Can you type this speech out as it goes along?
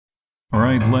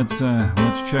Alright, let's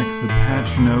check the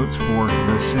patch notes for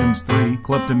The Sims 3.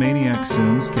 Kleptomaniac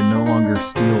Sims can no longer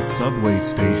steal subway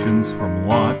stations from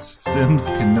lots. Sims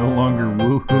can no longer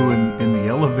woohoo in the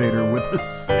elevator with a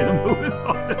Sim who is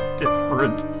on a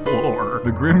different floor.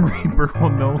 The Grim Reaper will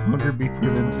no longer be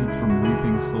prevented from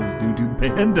reaping souls due to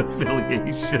band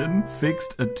affiliation.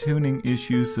 Fixed a tuning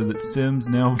issue so that Sims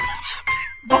now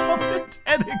vomit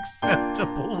at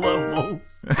acceptable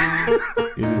levels.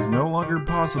 It is no longer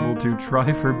possible to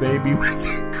try for baby with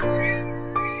a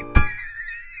Grim Reaper.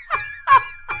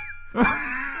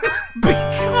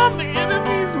 Become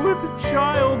enemies with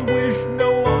child wish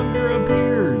no longer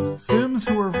appears. Sims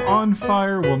who are on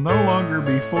fire will no longer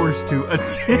be forced to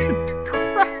attend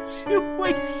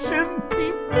graduation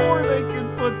before they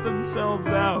can put themselves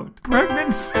out.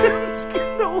 Pregnant Sims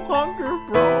can no longer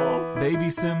brawl. Baby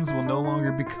Sims will no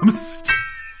longer become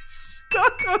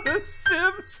stuck on a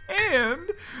Sim's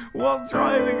hand while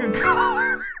driving a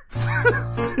car.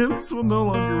 Sims will no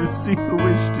longer receive a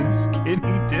wish to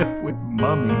skinny dip with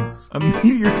mummies. A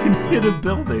meteor can hit a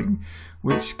building,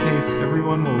 which case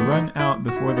everyone will run out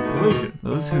before the collision.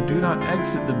 Those who do not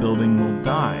exit the building will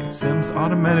die. Sims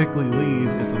automatically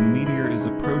leave if a meteor is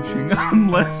approaching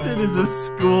unless it is a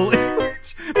school in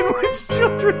which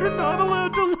children are not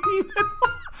allowed to leave and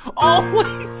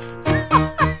always die.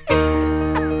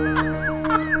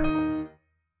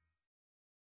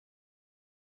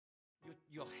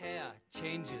 Your hair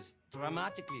changes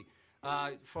dramatically,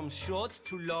 from short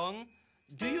to long.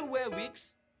 Do you wear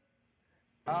wigs?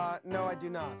 No, I do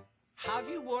not. Have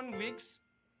you worn wigs?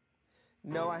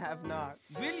 No, I have not.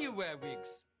 Will you wear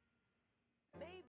wigs?